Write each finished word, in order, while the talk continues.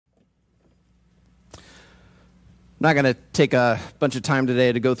I'm not going to take a bunch of time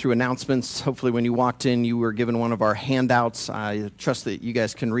today to go through announcements. Hopefully when you walked in, you were given one of our handouts. I trust that you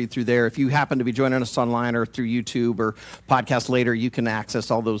guys can read through there. If you happen to be joining us online or through YouTube or podcast later, you can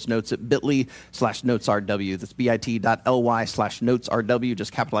access all those notes at bit.ly/notesrw. That's bit.ly/notesrw.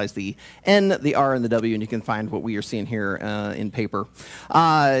 Just capitalize the N, the R, and the W, and you can find what we are seeing here in paper.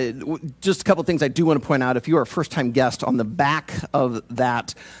 Just a couple things I do want to point out. If you are a first-time guest, on the back of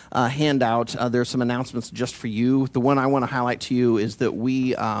that handout, there's some announcements just for you. The one I want to highlight to you is that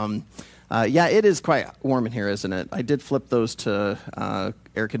we, it is quite warm in here, isn't it? I did flip those to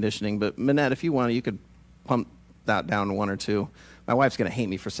air conditioning, but Minette, if you want, you could pump that down to 1 or 2. My wife's going to hate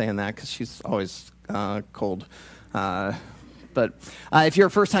me for saying that because she's always cold. But if you're a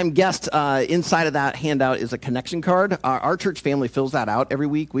first-time guest, inside of that handout is a connection card. Our church family fills that out every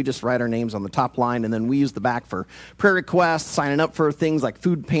week. We just write our names on the top line, and then we use the back for prayer requests, signing up for things like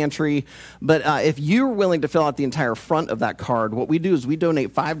food pantry. But if you're willing to fill out the entire front of that card, what we do is we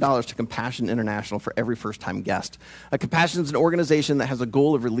donate $5 to Compassion International for every first-time guest. Compassion is an organization that has a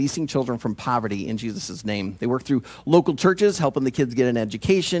goal of releasing children from poverty in Jesus' name. They work through local churches, helping the kids get an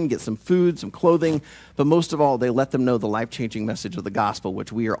education, get some food, some clothing, but most of all, they let them know the life-changing message of the gospel,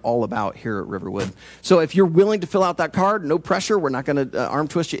 which we are all about here at Riverwood. So if you're willing to fill out that card, no pressure. We're not going to arm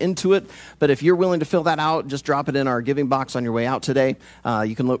twist you into it. But if you're willing to fill that out, just drop it in our giving box on your way out today.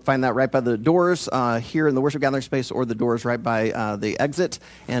 You can find that right by the doors here in the worship gathering space, or the doors right by the exit,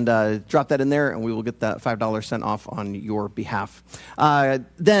 and drop that in there, and we will get that $5 sent off on your behalf.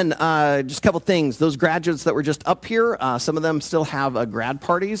 Then just a couple things. Those graduates that were just up here, some of them still have grad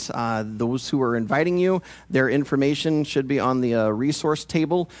parties. Those who are inviting you, their information should be on the resource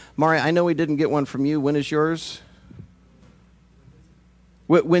table. Mari, I know we didn't get one from you. When is yours?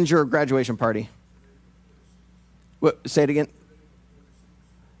 When's your graduation party? Say it again.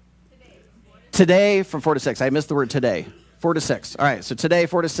 Today from 4 to 6. I missed the word today. 4 to 6. All right, so today,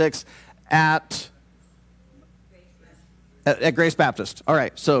 4 to 6 at Grace Baptist. All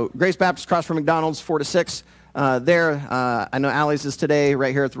right, so Grace Baptist across from McDonald's, 4 to 6. I know Allie's is today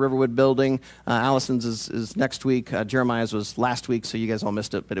right here at the Riverwood building. Allison's is next week. Jeremiah's was last week, so you guys all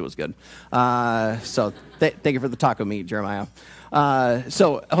missed it, but it was good. So thank you for the taco meat, Jeremiah.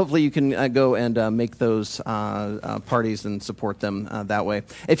 So hopefully you can go and make those parties and support them that way.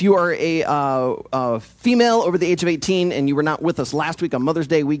 If you are a female over the age of 18 and you were not with us last week on Mother's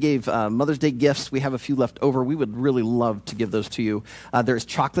Day, we gave Mother's Day gifts. We have a few left over. We would really love to give those to you. There's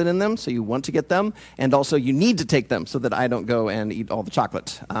chocolate in them, so you want to get them, and also you need to take them so that I don't go and eat all the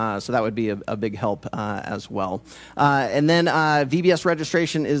chocolate. So that would be a big help as well. And then VBS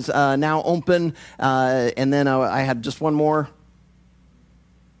registration is now open, and then I had just one more.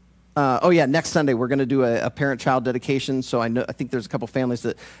 Next Sunday we're going to do a parent-child dedication. So I think there's a couple families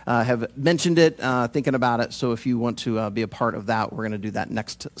that have mentioned it, thinking about it. So if you want to be a part of that, we're going to do that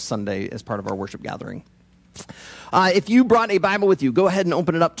next Sunday as part of our worship gathering. If you brought a Bible with you, go ahead and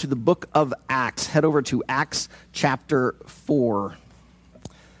open it up to the book of Acts. Head over to Acts chapter 4.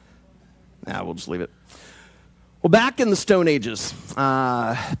 We'll just leave it. Well, back in the Stone Ages,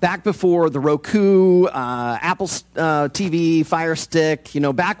 back before the Roku, Apple TV, Fire Stick,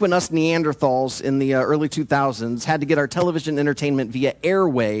 back when us Neanderthals in the early 2000s had to get our television entertainment via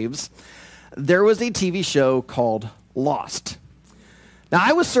airwaves, there was a TV show called Lost. Now,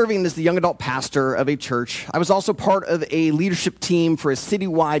 I was serving as the young adult pastor of a church. I was also part of a leadership team for a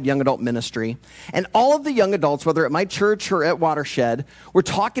citywide young adult ministry. And all of the young adults, whether at my church or at Watershed, were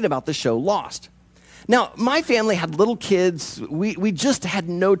talking about the show Lost. Now, my family had little kids. We just had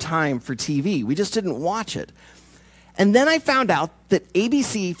no time for TV. We just didn't watch it. And then I found out that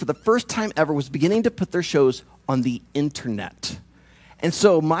ABC, for the first time ever, was beginning to put their shows on the internet. And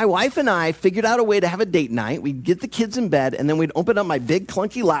so my wife and I figured out a way to have a date night. We'd get the kids in bed, and then we'd open up my big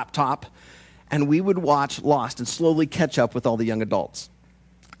clunky laptop, and we would watch Lost and slowly catch up with all the young adults.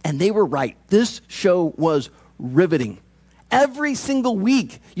 And they were right. This show was riveting. Every single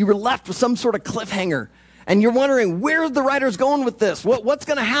week, you were left with some sort of cliffhanger, and you're wondering, where are the writers going with this? What's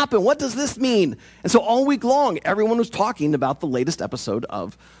going to happen? What does this mean? And so all week long, everyone was talking about the latest episode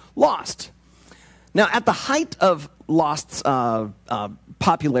of Lost. Now, at the height of Lost's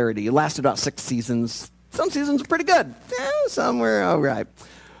popularity, it lasted about 6 seasons. Some seasons were pretty good. Some were all right.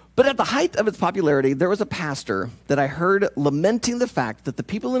 But at the height of its popularity, there was a pastor that I heard lamenting the fact that the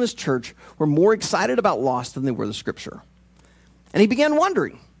people in his church were more excited about Lost than they were the Scripture. And he began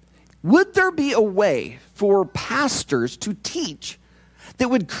wondering, would there be a way for pastors to teach that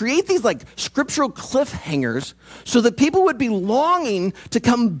would create these scriptural cliffhangers so that people would be longing to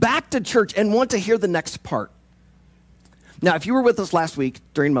come back to church and want to hear the next part? Now, if you were with us last week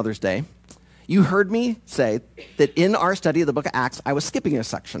during Mother's Day, You heard me say that in our study of the book of Acts, I was skipping a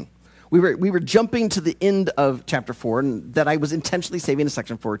section. We were jumping to the end of chapter 4, and that I was intentionally saving a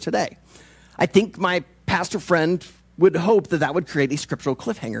section for today. I think my pastor friend would hope that that would create a scriptural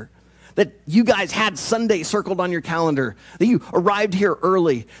cliffhanger, that you guys had Sunday circled on your calendar, that you arrived here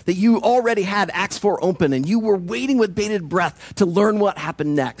early, that you already had Acts 4 open, and you were waiting with bated breath to learn what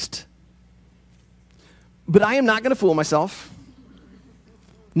happened next. But I am not going to fool myself.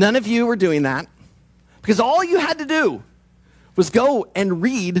 None of you were doing that, because all you had to do was go and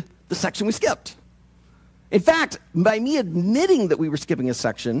read the section we skipped. In fact, by me admitting that we were skipping a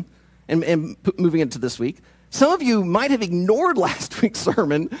section and moving into this week, some of you might have ignored last week's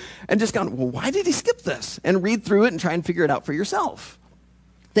sermon and just gone, well, why did he skip this? And read through it and try and figure it out for yourself.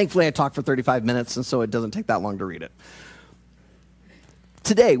 Thankfully, I talked for 35 minutes, and so it doesn't take that long to read it.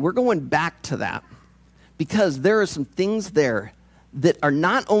 Today, we're going back to that because there are some things there that are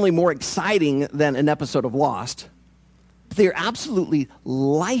not only more exciting than an episode of Lost, but they are absolutely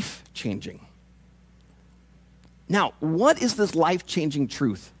life-changing. Now, what is this life-changing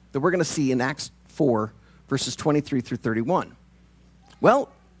truth that we're going to see in Acts 4, verses 23 through 31? Well,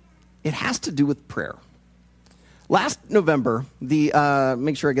 it has to do with prayer. Last November,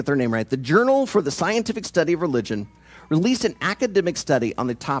 make sure I get their name right, the Journal for the Scientific Study of Religion released an academic study on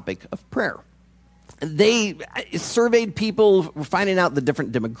the topic of prayer. They surveyed people, finding out the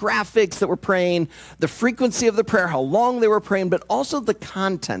different demographics that were praying, the frequency of the prayer, how long they were praying, but also the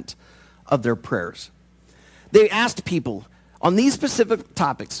content of their prayers. They asked people on these specific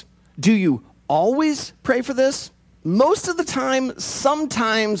topics, do you always pray for this? Most of the time,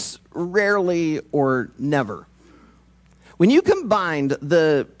 sometimes, rarely, or never. When you combined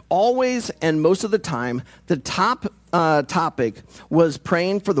the always and most of the time, the top topic was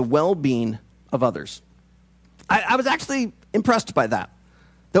praying for the well-being of others. I was actually impressed by that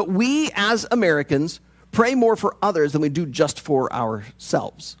we as Americans pray more for others than we do just for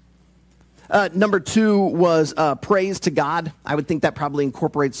ourselves. Number 2 was praise to God. I would think that probably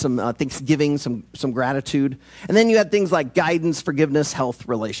incorporates some thanksgiving, some gratitude. And then you had things like guidance, forgiveness, health,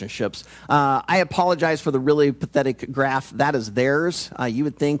 relationships. I apologize for the really pathetic graph. That is theirs. You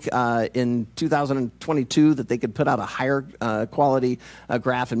would think in 2022 that they could put out a higher quality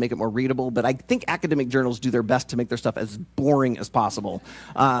graph and make it more readable. But I think academic journals do their best to make their stuff as boring as possible.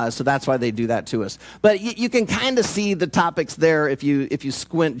 So that's why they do that to us. But you can kind of see the topics there if you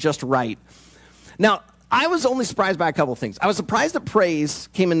squint just right. Now, I was only surprised by a couple of things. I was surprised that praise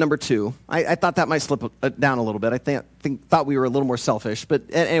came in number 2. I thought that might slip down a little bit. I thought we were a little more selfish. But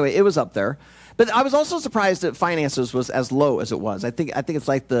anyway, it was up there. But I was also surprised that finances was as low as it was. I think it's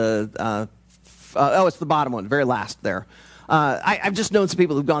like it's the bottom one, very last there. I've just known some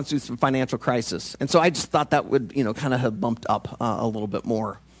people who've gone through some financial crisis. And so I just thought that would, kind of have bumped up a little bit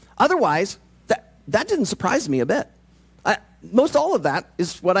more. Otherwise, that didn't surprise me a bit. Most all of that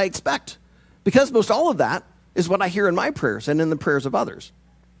is what I expect. Because most all of that is what I hear in my prayers and in the prayers of others.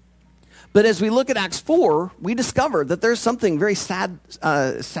 But as we look at Acts 4, we discover that there's something very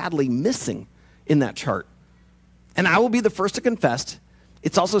sadly missing in that chart. And I will be the first to confess,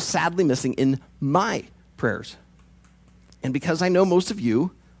 it's also sadly missing in my prayers. And because I know most of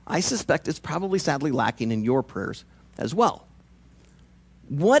you, I suspect it's probably sadly lacking in your prayers as well.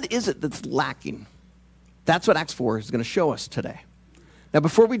 What is it that's lacking? That's what Acts 4 is going to show us today. Now,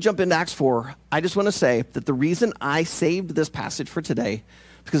 before we jump into Acts 4, I just want to say that the reason I saved this passage for today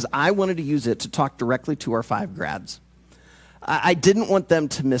because I wanted to use it to talk directly to our 5 grads. I didn't want them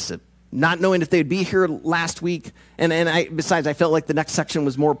to miss it, not knowing if they'd be here last week. Besides, I felt like the next section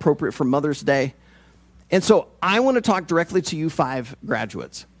was more appropriate for Mother's Day. And so I want to talk directly to you 5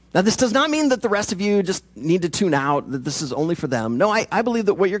 graduates. Now, this does not mean that the rest of you just need to tune out, that this is only for them. No, I believe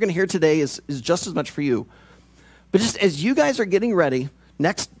that what you're going to hear today is just as much for you. But just as you guys are getting ready,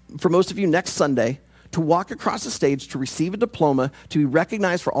 for most of you, next Sunday, to walk across the stage to receive a diploma, to be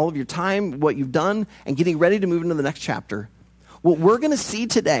recognized for all of your time, what you've done, and getting ready to move into the next chapter, what we're going to see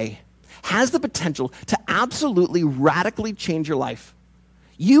today has the potential to absolutely radically change your life.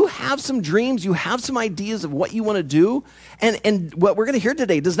 You have some dreams, you have some ideas of what you want to do, and what we're going to hear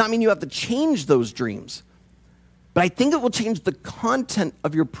today does not mean you have to change those dreams. But I think it will change the content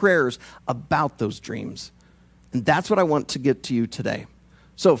of your prayers about those dreams. And that's what I want to get to you today.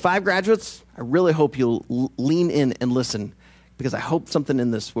 So 5 graduates, I really hope you'll lean in and listen because I hope something in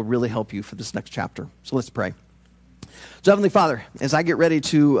this will really help you for this next chapter. So let's pray. So Heavenly Father, as I get ready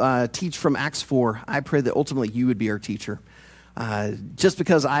to teach from Acts 4, I pray that ultimately you would be our teacher. Just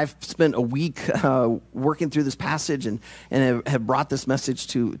because I've spent a week working through this passage and have brought this message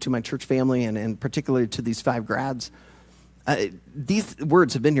to my church family and particularly to these 5 grads, These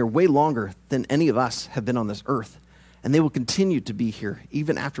words have been here way longer than any of us have been on this earth, and they will continue to be here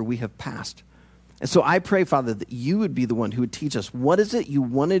even after we have passed. And so I pray, Father, that you would be the one who would teach us what is it you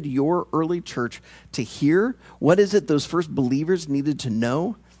wanted your early church to hear? What is it those first believers needed to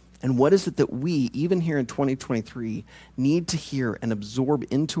know? And what is it that we, even here in 2023, need to hear and absorb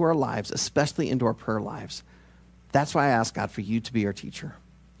into our lives, especially into our prayer lives? That's why I ask God for you to be our teacher.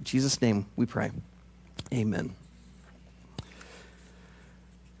 In Jesus' name we pray. Amen.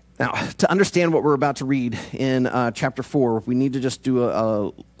 Now, to understand what we're about to read in chapter 4, we need to just do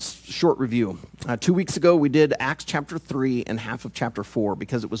a short review. 2 weeks ago, we did Acts chapter 3 and half of chapter 4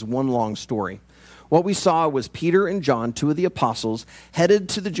 because it was one long story. What we saw was Peter and John, two of the apostles, headed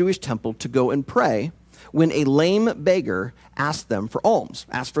to the Jewish temple to go and pray when a lame beggar asked them for alms,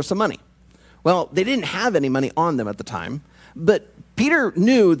 asked for some money. Well, they didn't have any money on them at the time, but Peter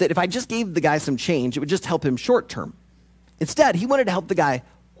knew that if I just gave the guy some change, it would just help him short term. Instead, he wanted to help the guy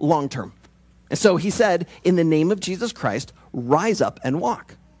long term. And so he said, in the name of Jesus Christ, rise up and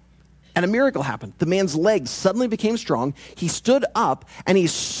walk. And a miracle happened. The man's legs suddenly became strong. He stood up, and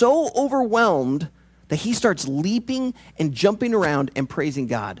he's so overwhelmed that he starts leaping and jumping around and praising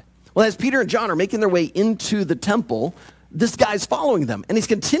God. Well, as Peter and John are making their way into the temple, this guy's following them, and he's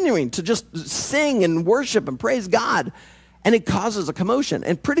continuing to just sing and worship and praise God. And it causes a commotion.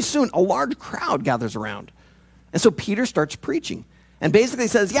 And pretty soon, a large crowd gathers around. And so Peter starts preaching. And basically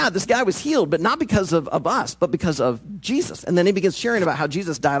says, yeah, this guy was healed, but not because of us, but because of Jesus. And then he begins sharing about how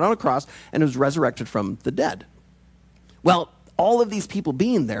Jesus died on a cross and was resurrected from the dead. Well, all of these people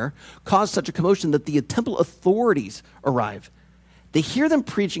being there caused such a commotion that the temple authorities arrive. They hear them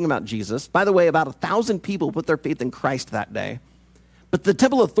preaching about Jesus. By the way, about 1,000 people put their faith in Christ that day. But the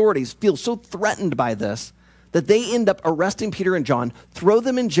temple authorities feel so threatened by this that they end up arresting Peter and John, throw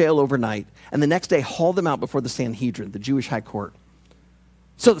them in jail overnight, and the next day haul them out before the Sanhedrin, the Jewish high court.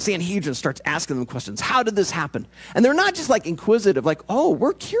 So the Sanhedrin starts asking them questions. How did this happen? And they're not just like inquisitive, like, oh,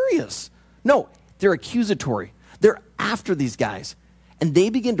 we're curious. No, they're accusatory. They're after these guys. And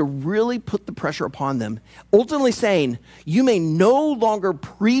they begin to really put the pressure upon them, ultimately saying, you may no longer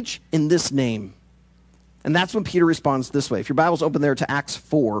preach in this name. And that's when Peter responds this way. If your Bible's open there to Acts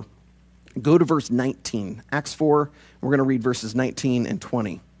 4, go to verse 19. Acts 4, we're going to read verses 19 and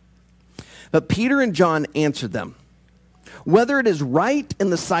 20. But Peter and John answered them, whether it is right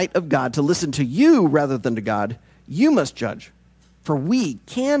in the sight of God to listen to you rather than to God, you must judge. For we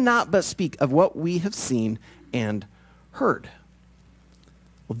cannot but speak of what we have seen and heard.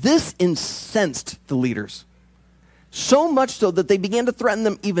 Well, this incensed the leaders, so much so that they began to threaten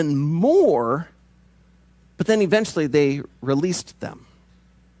them even more, but then eventually they released them.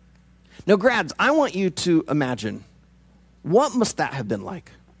 Now, grads, I want you to imagine, what must that have been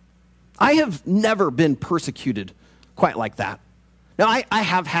like? I have never been persecuted quite like that. Now, I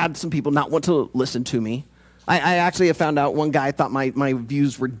have had some people not want to listen to me. I actually have found out one guy thought my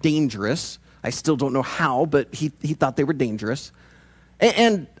views were dangerous. I still don't know how, but he thought they were dangerous.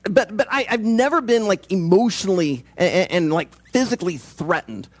 But I've never been like emotionally and like physically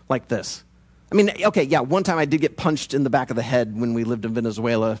threatened like this. I mean, okay, yeah, one time I did get punched in the back of the head when we lived in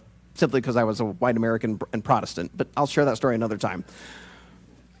Venezuela simply because I was a white American and Protestant, but I'll share that story another time.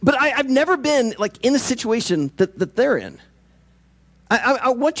 But I've never been like in a situation that they're in.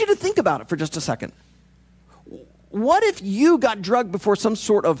 I want you to think about it for just a second. What if you got drugged before some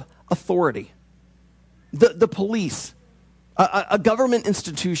sort of authority? The police, a government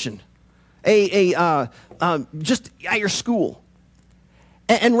institution, just at your school.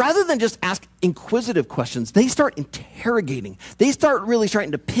 And rather than just ask inquisitive questions, they start interrogating. They start really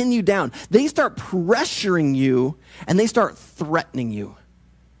trying to pin you down. They start pressuring you, and they start threatening you.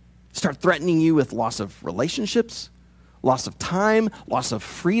 Start threatening you with loss of relationships, loss of time, loss of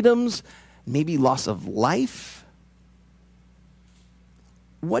freedoms, maybe loss of life.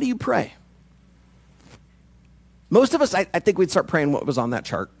 What do you pray? Most of us, I think we'd start praying what was on that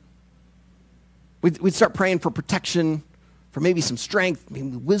chart. We'd start praying for protection, for maybe some strength,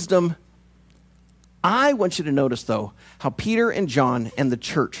 maybe wisdom. I want you to notice, though, how Peter and John and the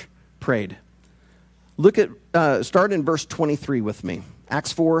church prayed. Look at, start in verse 23 with me.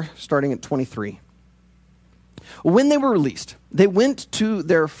 Acts 4, starting at 23. When they were released, they went to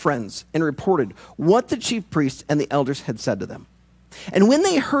their friends and reported what the chief priests and the elders had said to them. And when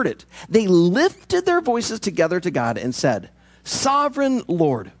they heard it, they lifted their voices together to God and said, Sovereign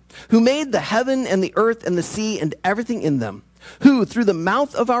Lord, who made the heaven and the earth and the sea and everything in them, who through the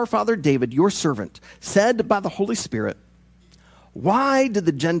mouth of our father David, your servant, said by the Holy Spirit, why did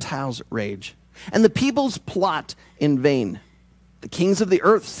the Gentiles rage and the peoples plot in vain? The kings of the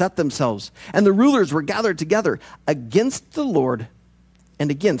earth set themselves, and the rulers were gathered together against the Lord and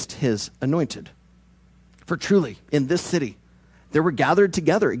against his anointed. For truly, in this city, they were gathered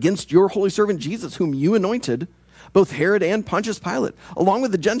together against your holy servant Jesus, whom you anointed, both Herod and Pontius Pilate, along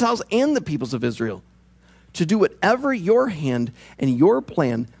with the Gentiles and the peoples of Israel, to do whatever your hand and your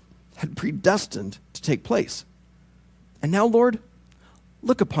plan had predestined to take place. And now, Lord,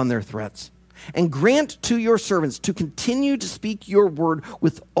 look upon their threats and grant to your servants to continue to speak your word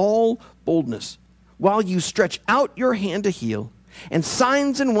with all boldness, while you stretch out your hand to heal, and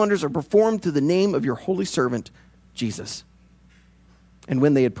signs and wonders are performed through the name of your holy servant, Jesus. And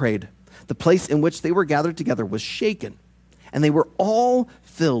when they had prayed, the place in which they were gathered together was shaken, and they were all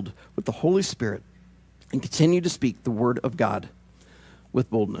filled with the Holy Spirit and continued to speak the word of God with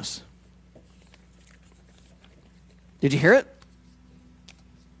boldness. Did you hear it?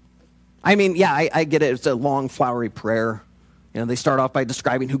 I mean, yeah, I get it. It's a long, flowery prayer. They start off by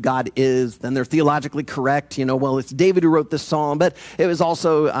describing who God is. Then they're theologically correct. Well, it's David who wrote this psalm, but it was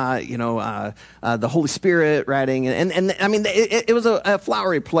also, the Holy Spirit writing. And I mean, it was a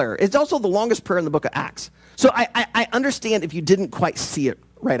flowery prayer. It's also the longest prayer in the book of Acts. So I understand if you didn't quite see it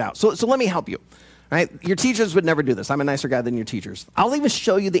right out. So let me help you. Right? Your teachers would never do this. I'm a nicer guy than your teachers. I'll even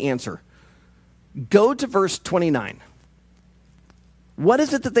show you the answer. Go to verse 29. What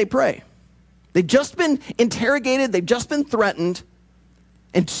is it that they pray? They've just been interrogated. They've just been threatened.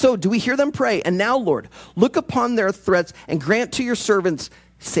 And so do we hear them pray? And now, Lord, look upon their threats and grant to your servants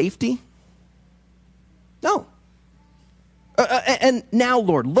safety? No. And now,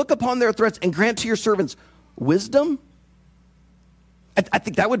 Lord, look upon their threats and grant to your servants wisdom? I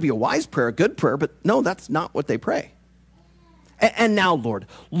think that would be a wise prayer, a good prayer, but no, that's not what they pray. And now, Lord,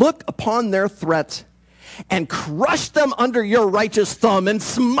 look upon their threats and crush them under your righteous thumb and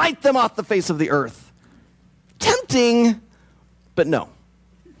smite them off the face of the earth. Tempting, but no.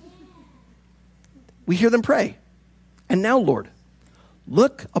 We hear them pray. And now, Lord,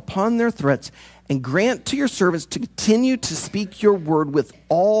 look upon their threats and grant to your servants to continue to speak your word with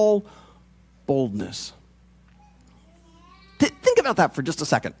all boldness. Think about that for just a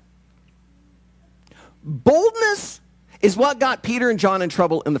second. Boldness is what got Peter and John in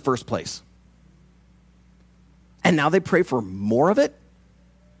trouble in the first place. And now they pray for more of it?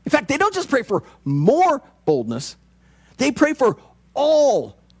 In fact, they don't just pray for more boldness, they pray for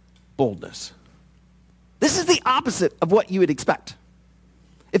all boldness. This is the opposite of what you would expect.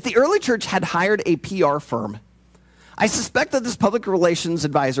 If the early church had hired a PR firm, I suspect that this public relations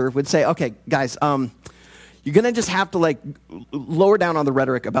advisor would say, okay, guys, you're going to just have to lower down on the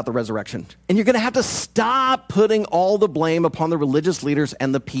rhetoric about the resurrection. And you're going to have to stop putting all the blame upon the religious leaders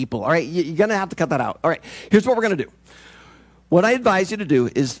and the people. All right, you're going to have to cut that out. All right, here's what we're going to do. What I advise you to do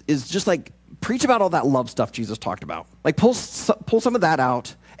is just preach about all that love stuff Jesus talked about. Pull some of that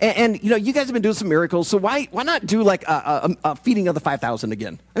out. And you guys have been doing some miracles, so why not do a feeding of the 5,000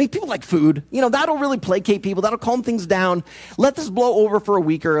 again? I mean, people like food. That'll really placate people. That'll calm things down. Let this blow over for a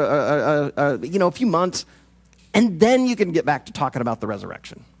week or a few months. And then you can get back to talking about the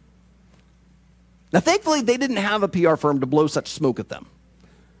resurrection. Now, thankfully, they didn't have a PR firm to blow such smoke at them.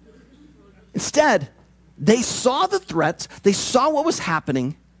 Instead, they saw the threats, they saw what was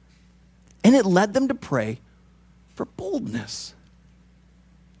happening, and it led them to pray for boldness.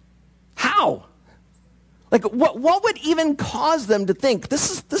 How? What would even cause them to think,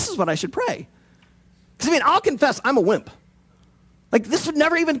 this is what I should pray? Because, I'll confess, I'm a wimp. This would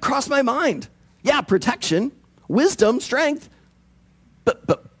never even cross my mind. Yeah, protection, wisdom, strength,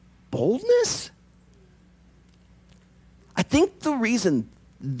 but boldness? I think the reason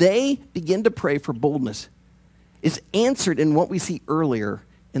they begin to pray for boldness is answered in what we see earlier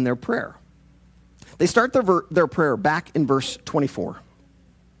in their prayer. They start their prayer back in verse 24.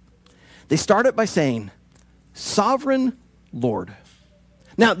 They start it by saying, Sovereign Lord.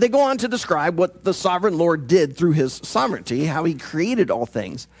 Now, they go on to describe what the sovereign Lord did through his sovereignty, how he created all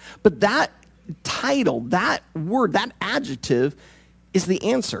things. But that title, that word, that adjective is the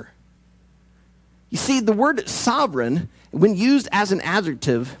answer. You see, the word sovereign, when used as an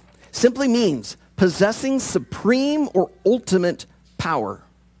adjective, simply means possessing supreme or ultimate power.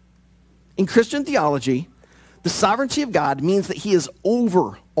 In Christian theology, the sovereignty of God means that he is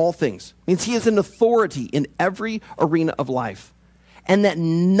over all things. It means he is an authority in every arena of life. And that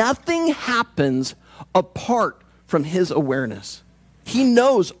nothing happens apart from his awareness. He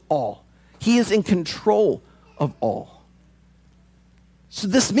knows all. He is in control of all. So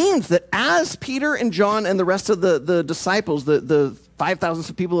this means that as Peter and John and the rest of the disciples, the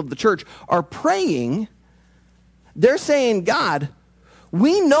 5,000 people of the church, are praying, they're saying, God,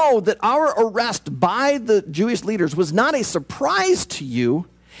 we know that our arrest by the Jewish leaders was not a surprise to you.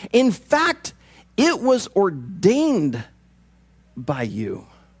 In fact, it was ordained by you.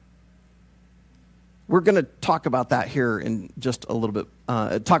 We're going to talk about that here in just a little bit,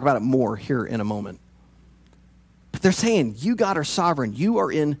 talk about it more here in a moment. But they're saying, you, God, are sovereign. You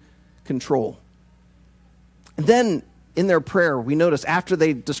are in control. And then in their prayer, we notice after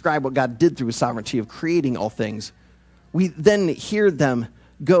they describe what God did through his sovereignty of creating all things, we then hear them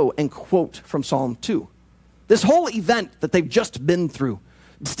go and quote from Psalm 2. This whole event that they've just been through,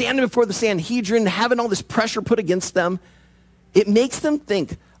 standing before the Sanhedrin, having all this pressure put against them, it makes them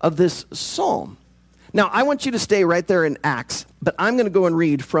think of this psalm. Now, I want you to stay right there in Acts, but I'm going to go and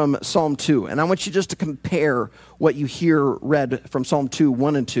read from Psalm 2, and I want you just to compare what you hear read from Psalm 2,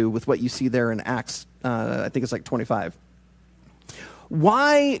 1 and 2 with what you see there in Acts, I think it's like 25.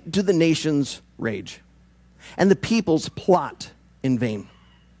 Why do the nations rage, and the peoples plot in vain?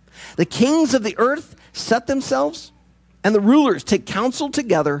 The kings of the earth set themselves, and the rulers take counsel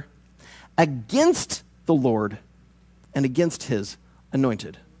together against the Lord and against his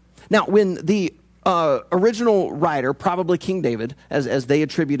anointed. Now, when the original writer, probably King David, as they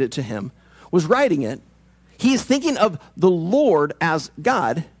attribute it to him, was writing it, he is thinking of the Lord as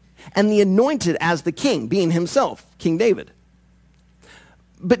God and the anointed as the king, being himself, King David.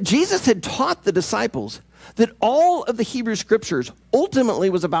 But Jesus had taught the disciples that all of the Hebrew scriptures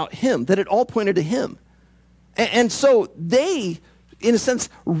ultimately was about him, that it all pointed to him. And so they, in a sense,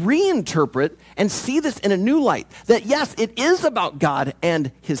 reinterpret and see this in a new light, that yes, it is about God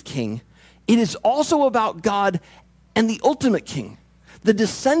and his king. It is also about God and the ultimate king, the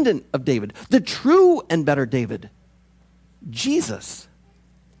descendant of David, the true and better David, Jesus.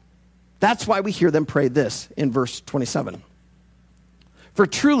 That's why we hear them pray this in verse 27. For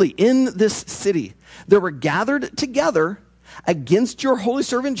truly in this city there were gathered together against your holy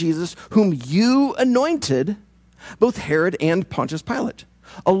servant Jesus, whom you anointed, both Herod and Pontius Pilate,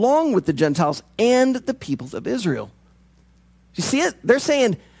 along with the Gentiles and the peoples of Israel. You see it? They're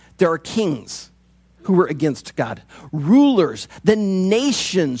saying there are kings who were against God, rulers, the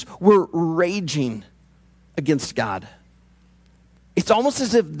nations were raging against God. It's almost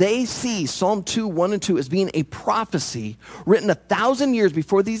as if they see Psalm 2, 1 and 2 as being a prophecy written 1,000 years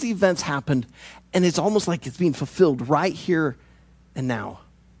before these events happened, and it's almost like it's being fulfilled right here and now.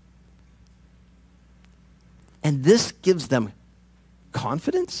 And this gives them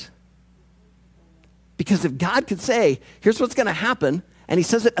confidence. Because if God could say, here's what's going to happen, and he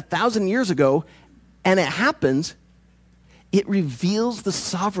says it 1,000 years ago, and it happens, it reveals the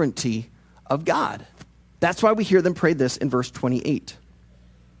sovereignty of God. That's why we hear them pray this in verse 28.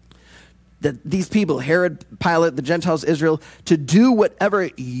 That these people, Herod, Pilate, the Gentiles, Israel, to do whatever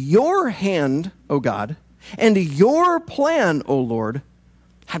your hand, O God, and your plan, O Lord,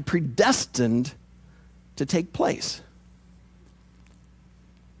 had predestined to take place.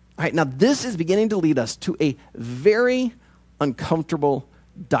 All right, now this is beginning to lead us to a very uncomfortable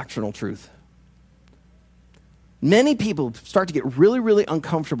doctrinal truth. Many people start to get really, really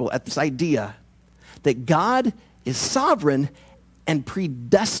uncomfortable at this idea that God is sovereign and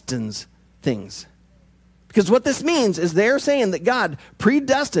predestines things. Because what this means is they're saying that God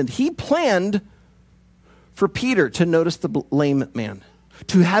predestined, he planned for Peter to notice the lame man,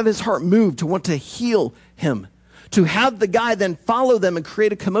 to have his heart moved, to want to heal him, to have the guy then follow them and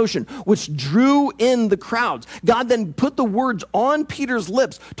create a commotion, which drew in the crowds. God then put the words on Peter's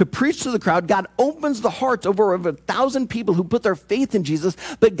lips to preach to the crowd. God opens the hearts over 1,000 people who put their faith in Jesus,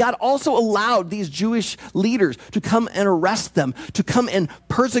 but God also allowed these Jewish leaders to come and arrest them, to come and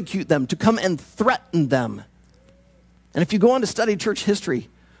persecute them, to come and threaten them. And if you go on to study church history,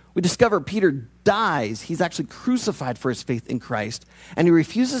 we discover Peter dies. He's actually crucified for his faith in Christ. And he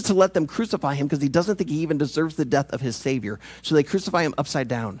refuses to let them crucify him because he doesn't think he even deserves the death of his Savior. So they crucify him upside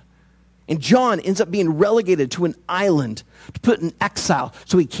down. And John ends up being relegated to an island to put in exile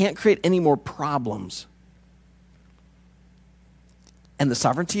so he can't create any more problems. And the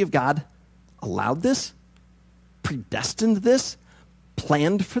sovereignty of God allowed this, predestined this,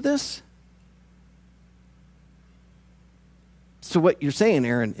 planned for this. So what you're saying,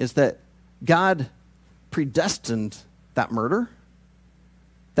 Aaron, is that God predestined that murder,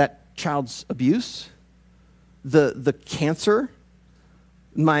 that child's abuse, the cancer,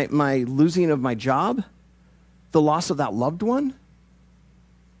 my losing of my job, the loss of that loved one.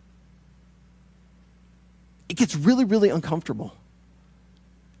 It gets really, really uncomfortable.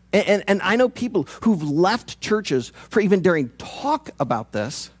 And I know people who've left churches for even daring talk about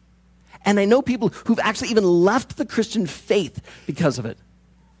this. And I know people who've actually even left the Christian faith because of it.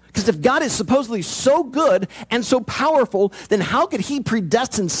 Because Because if God is supposedly so good and so powerful, then how could he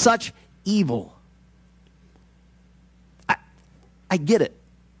predestine such evil? I get it.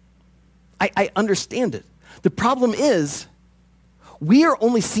 I understand it. The problem is, we are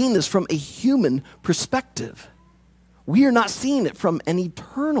only seeing this from a human perspective. We are not seeing it from an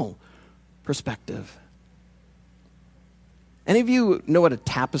eternal perspective. Any of you know what a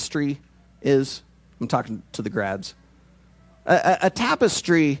tapestry is? I'm talking to the grads. A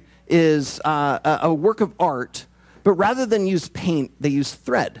tapestry is a work of art, but rather than use paint, they use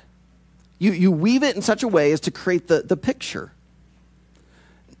thread. You weave it in such a way as to create the picture.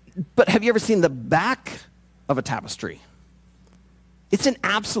 But have you ever seen the back of a tapestry? It's an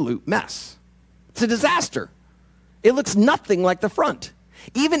absolute mess. It's a disaster. It looks nothing like the front.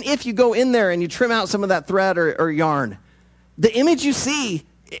 Even if you go in there and you trim out some of that thread or yarn, the image you see,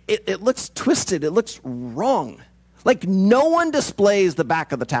 it looks twisted. It looks wrong. Like no one displays the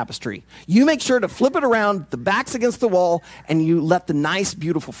back of the tapestry. You make sure to flip it around, the back's against the wall, and you let the nice,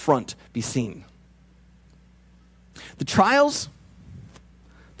 beautiful front be seen. The trials,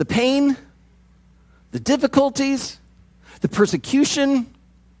 the pain, the difficulties, the persecution,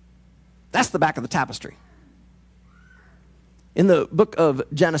 that's the back of the tapestry. In the book of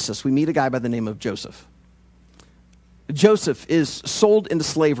Genesis, we meet a guy by the name of Joseph. Joseph is sold into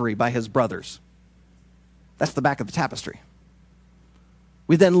slavery by his brothers. That's the back of the tapestry.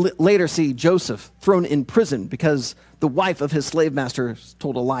 We then later see Joseph thrown in prison because the wife of his slave master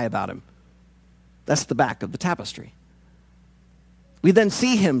told a lie about him. That's the back of the tapestry. We then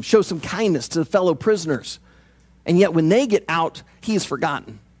see him show some kindness to the fellow prisoners, and yet when they get out, he is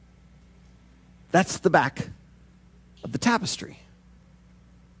forgotten. That's the back of the tapestry.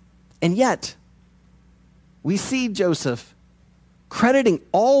 And yet, we see Joseph crediting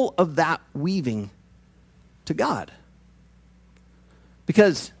all of that weaving to God.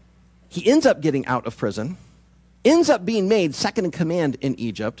 Because he ends up getting out of prison, ends up being made second in command in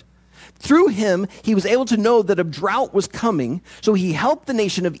Egypt. Through him, he was able to know that a drought was coming, so he helped the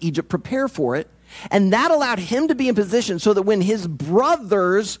nation of Egypt prepare for it, and that allowed him to be in position so that when his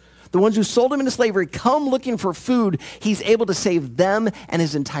brothers, the ones who sold him into slavery, come looking for food, he's able to save them and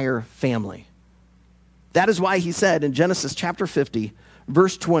his entire family. That is why he said in Genesis chapter 50,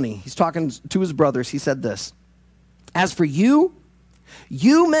 verse 20, he's talking to his brothers, he said this, "As for you,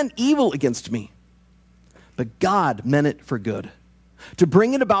 you meant evil against me, but God meant it for good, to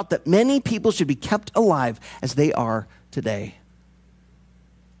bring it about that many people should be kept alive as they are today."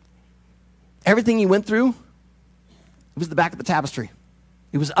 Everything he went through, it was the back of the tapestry.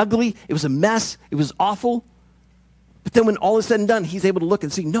 It was ugly, it was a mess, it was awful. But then when all is said and done, he's able to look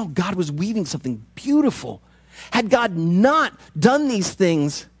and see, no, God was weaving something beautiful. Had God not done these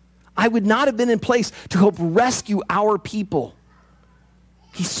things, I would not have been in place to help rescue our people.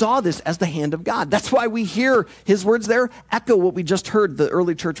 He saw this as the hand of God. That's why we hear his words there echo what we just heard the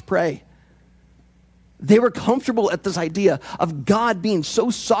early church pray. They were comfortable at this idea of God being so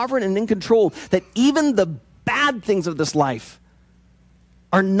sovereign and in control that even the bad things of this life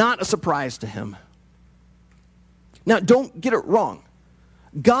are not a surprise to him. Now, don't get it wrong.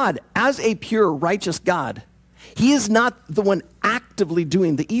 God, as a pure, righteous God, he is not the one actively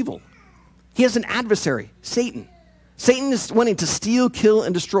doing the evil. He has an adversary, Satan. Satan is wanting to steal, kill,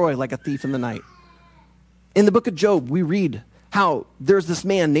 and destroy like a thief in the night. In the book of Job, we read how there's this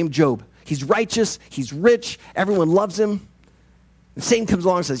man named Job. He's righteous, he's rich, everyone loves him. And Satan comes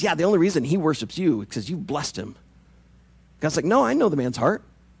along and says, yeah, the only reason he worships you is because you blessed him. God's like, no, I know the man's heart.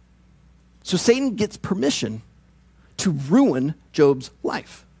 So Satan gets permission to ruin Job's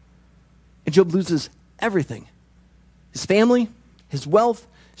life. And Job loses everything. His family, his wealth,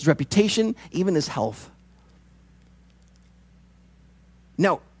 his reputation, even his health.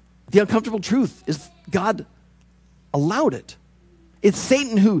 Now, the uncomfortable truth is God allowed it. It's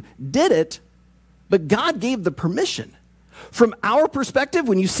Satan who did it, but God gave the permission. From our perspective,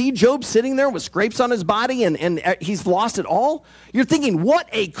 when you see Job sitting there with scrapes on his body and he's lost it all, you're thinking, what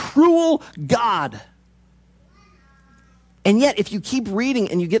a cruel God. And yet, if you keep reading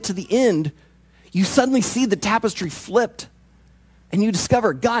and you get to the end, you suddenly see the tapestry flipped. And you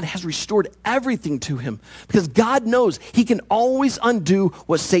discover God has restored everything to him because God knows he can always undo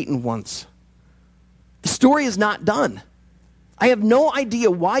what Satan wants. The story is not done. I have no idea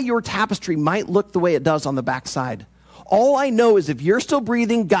why your tapestry might look the way it does on the backside. All I know is if you're still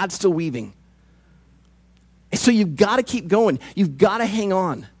breathing, God's still weaving. So you've got to keep going. You've got to hang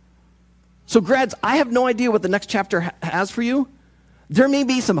on. So grads, I have no idea what the next chapter has for you. There may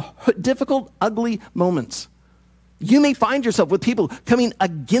be some difficult, ugly moments. You may find yourself with people coming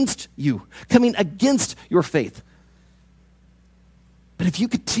against you, coming against your faith. But if you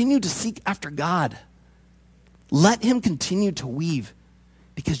continue to seek after God, let him continue to weave,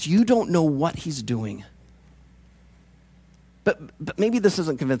 because you don't know what he's doing. But maybe this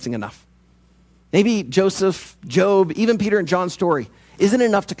isn't convincing enough. Maybe Joseph, Job, even Peter and John's story isn't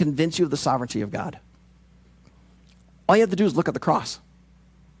enough to convince you of the sovereignty of God. All you have to do is look at the cross.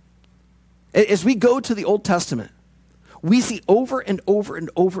 As we go to the Old Testament, we see over and over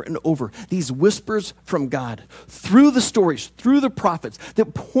and over and over these whispers from God through the stories, through the prophets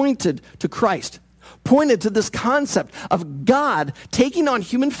that pointed to Christ, pointed to this concept of God taking on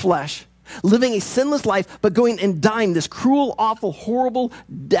human flesh, living a sinless life, but going and dying this cruel, awful, horrible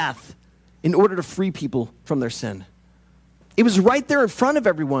death in order to free people from their sin. It was right there in front of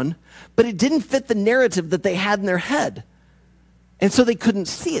everyone, but it didn't fit the narrative that they had in their head. And so they couldn't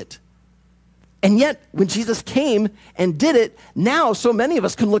see it. And yet, when Jesus came and did it, now so many of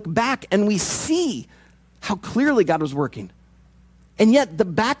us can look back and we see how clearly God was working. And yet, the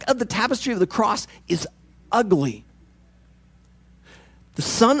back of the tapestry of the cross is ugly. The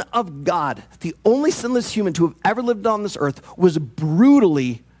Son of God, the only sinless human to have ever lived on this earth, was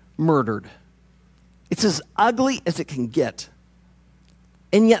brutally murdered. It's as ugly as it can get.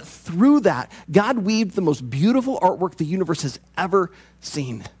 And yet, through that, God weaved the most beautiful artwork the universe has ever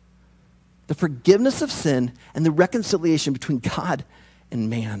seen. The forgiveness of sin and the reconciliation between God and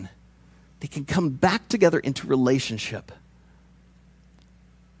man. They can come back together into relationship.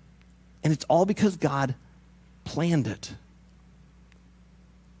 And it's all because God planned it.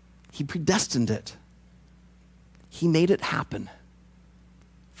 He predestined it. He made it happen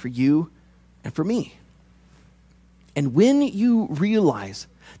for you and for me. And when you realize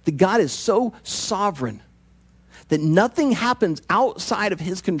that God is so sovereign that nothing happens outside of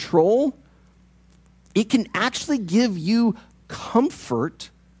his control, it can actually give you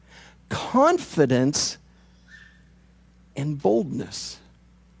comfort, confidence, and boldness.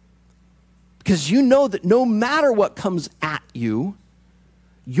 Because you know that no matter what comes at you,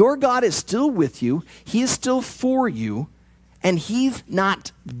 your God is still with you, he is still for you, and he's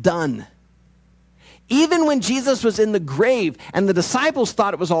not done. Even when Jesus was in the grave and the disciples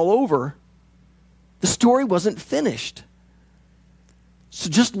thought it was all over, the story wasn't finished. So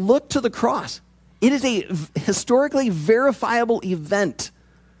just look to the cross. It is a historically verifiable event.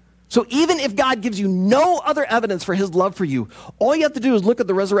 So even if God gives you no other evidence for his love for you, all you have to do is look at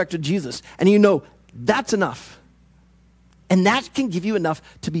the resurrected Jesus, and you know that's enough. And that can give you enough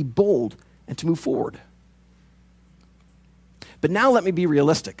to be bold and to move forward. But now let me be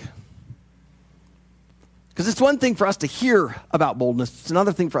realistic. Because it's one thing for us to hear about boldness. It's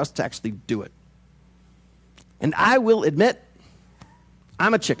another thing for us to actually do it. And I will admit,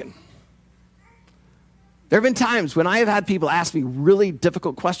 I'm a chicken. There have been times when I have had people ask me really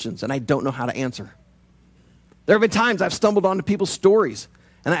difficult questions and I don't know how to answer. There have been times I've stumbled onto people's stories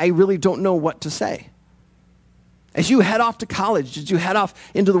and I really don't know what to say. As you head off to college, as you head off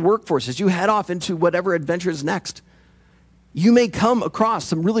into the workforce, as you head off into whatever adventure is next, you may come across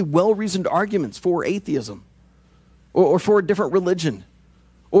some really well-reasoned arguments for atheism or for a different religion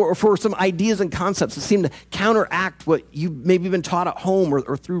or for some ideas and concepts that seem to counteract what you've maybe been taught at home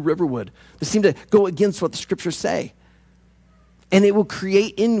or through Riverwood, that seem to go against what the scriptures say. And it will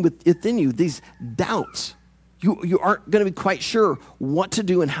create within you these doubts. You aren't going to be quite sure what to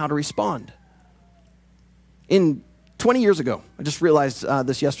do and how to respond. 20 years ago, I just realized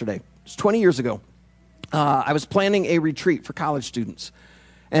this yesterday, it's 20 years ago, I was planning a retreat for college students.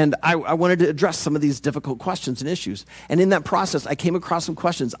 And I wanted to address some of these difficult questions and issues. And in that process, I came across some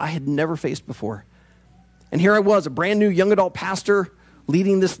questions I had never faced before. And here I was, a brand new young adult pastor,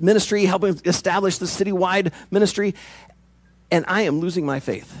 leading this ministry, helping establish this citywide ministry. And I am losing my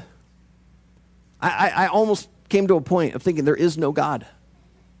faith. I almost came to a point of thinking there is no God.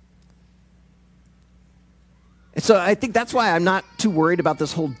 And so I think that's why I'm not too worried about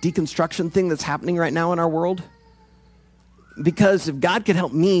this whole deconstruction thing that's happening right now in our world. Because if God can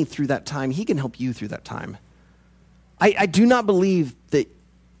help me through that time, he can help you through that time. I do not believe that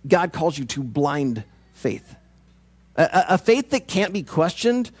God calls you to blind faith. A faith that can't be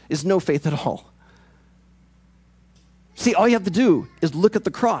questioned is no faith at all. See, all you have to do is look at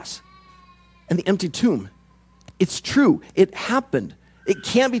the cross and the empty tomb. It's true. It happened. It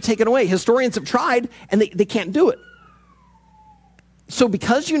can't be taken away. Historians have tried, and they can't do it. So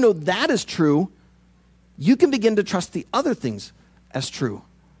because you know that is true, you can begin to trust the other things as true.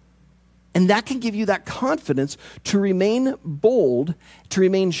 And that can give you that confidence to remain bold, to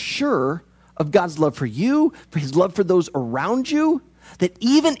remain sure of God's love for you, for his love for those around you, that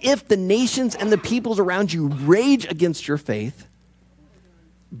even if the nations and the peoples around you rage against your faith,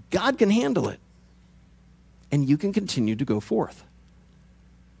 God can handle it. And you can continue to go forth.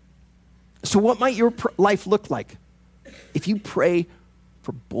 So what might your life look like if you pray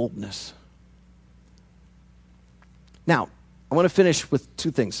for boldness? Now, I want to finish with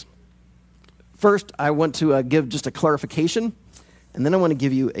two things. First, I want to give just a clarification, and then I want to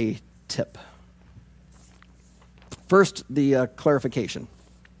give you a tip. First, the clarification.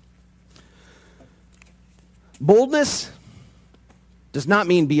 Boldness does not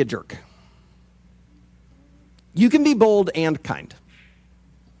mean be a jerk. You can be bold and kind.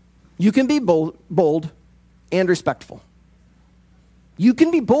 You can be bold and respectful. You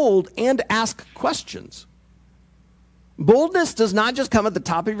can be bold and ask questions. Boldness does not just come at the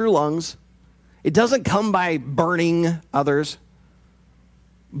top of your lungs. It doesn't come by burning others.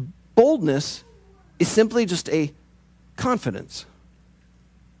 Boldness is simply just a confidence.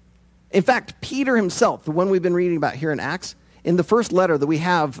 In fact, Peter himself, the one we've been reading about here in Acts, in the first letter that we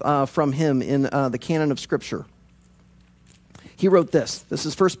have from him in the canon of Scripture, he wrote this. This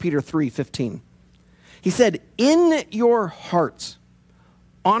is 1 Peter 3:15. He said, "In your hearts,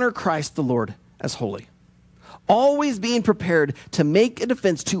 honor Christ the Lord as holy, always being prepared to make a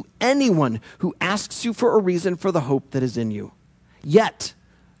defense to anyone who asks you for a reason for the hope that is in you. Yet,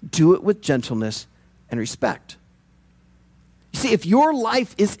 do it with gentleness and respect." You see, if your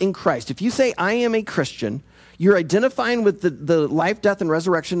life is in Christ, if you say, "I am a Christian," you're identifying with the life, death, and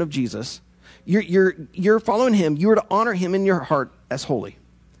resurrection of Jesus. You're following him. You are to honor him in your heart as holy.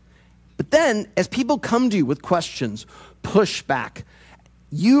 But then, as people come to you with questions, pushback,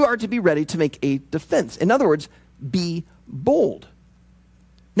 you are to be ready to make a defense. In other words, be bold.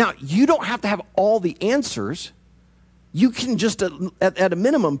 Now, you don't have to have all the answers. You can just, at a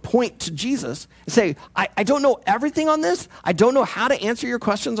minimum, point to Jesus and say, I don't know everything on this. I don't know how to answer your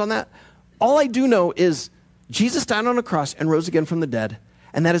questions on that. All I do know is Jesus died on a cross and rose again from the dead,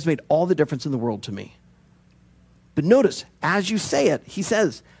 and that has made all the difference in the world to me. But notice, as you say it, he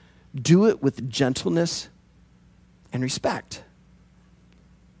says, do it with gentleness and respect.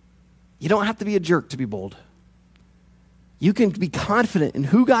 You don't have to be a jerk to be bold. You can be confident in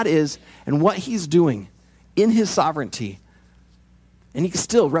who God is and what he's doing in his sovereignty, and you can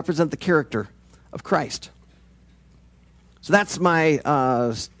still represent the character of Christ. So that's my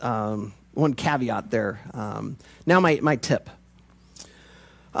one caveat there. Now my tip.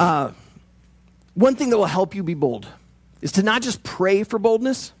 One thing that will help you be bold is to not just pray for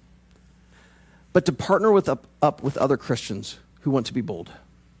boldness, but to partner up with other Christians who want to be bold.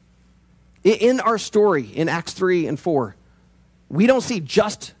 In our story, in Acts 3 and 4, we don't see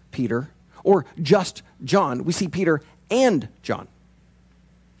just Peter or just John. We see Peter and John.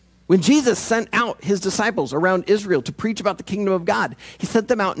 When Jesus sent out his disciples around Israel to preach about the kingdom of God, he sent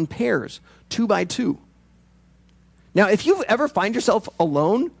them out in pairs, 2 by 2. Now, if you ever find yourself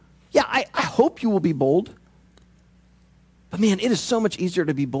alone, yeah, I hope you will be bold. But man, it is so much easier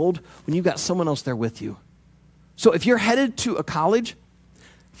to be bold when you've got someone else there with you. So if you're headed to a college,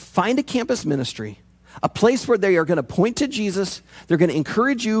 find a campus ministry, a place where they are going to point to Jesus, they're going to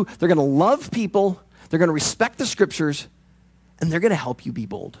encourage you, they're going to love people, they're going to respect the scriptures, and they're going to help you be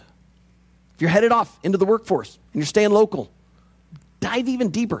bold. If you're headed off into the workforce and you're staying local, dive even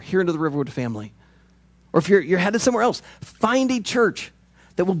deeper here into the Riverwood family. Or if you're headed somewhere else, find a church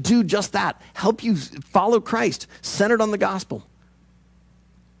that will do just that, help you follow Christ, centered on the gospel.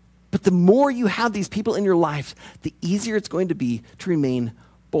 But the more you have these people in your life, the easier it's going to be to remain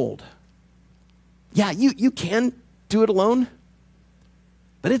bold. Yeah, you can do it alone,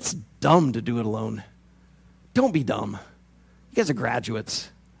 but it's dumb to do it alone. Don't be dumb. You guys are graduates.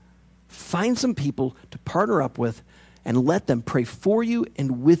 Find some people to partner up with and let them pray for you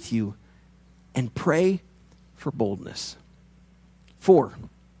and with you, and pray for boldness. 4,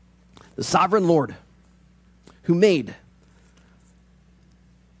 the sovereign Lord who made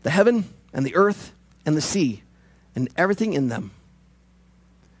the heaven and the earth and the sea and everything in them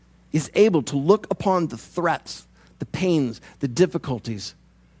is able to look upon the threats, the pains, the difficulties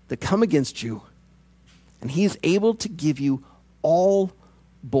that come against you, and he is able to give you all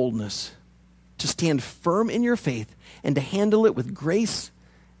boldness to stand firm in your faith and to handle it with grace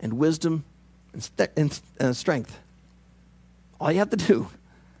and wisdom and strength. All you have to do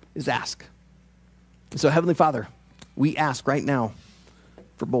is ask. So, Heavenly Father, we ask right now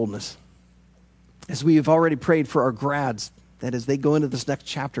for boldness. As we have already prayed for our grads, that as they go into this next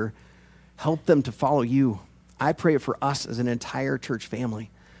chapter, help them to follow you. I pray it for us as an entire church family,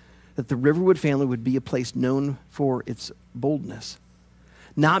 that the Riverwood family would be a place known for its boldness.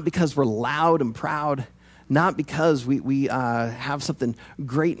 Not because we're loud and proud, not because we have something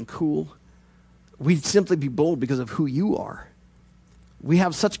great and cool. We'd simply be bold because of who you are. We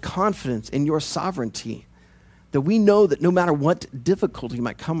have such confidence in your sovereignty that we know that no matter what difficulty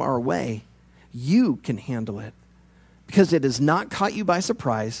might come our way, you can handle it because it has not caught you by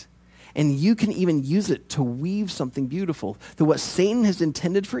surprise, and you can even use it to weave something beautiful. That what Satan has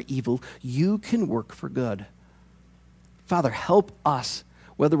intended for evil, you can work for good. Father, help us,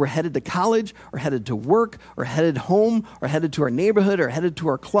 whether we're headed to college or headed to work or headed home or headed to our neighborhood or headed to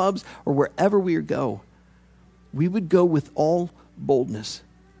our clubs or wherever we go, we would go with all boldness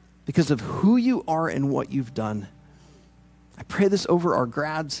because of who you are and what you've done. I pray this over our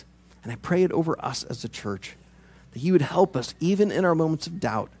grads, and I pray it over us as a church, that you would help us, even in our moments of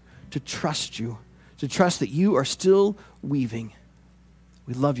doubt, to trust you, to trust that you are still weaving.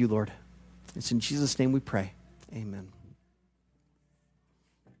 We love you, Lord. It's in Jesus' name we pray. Amen.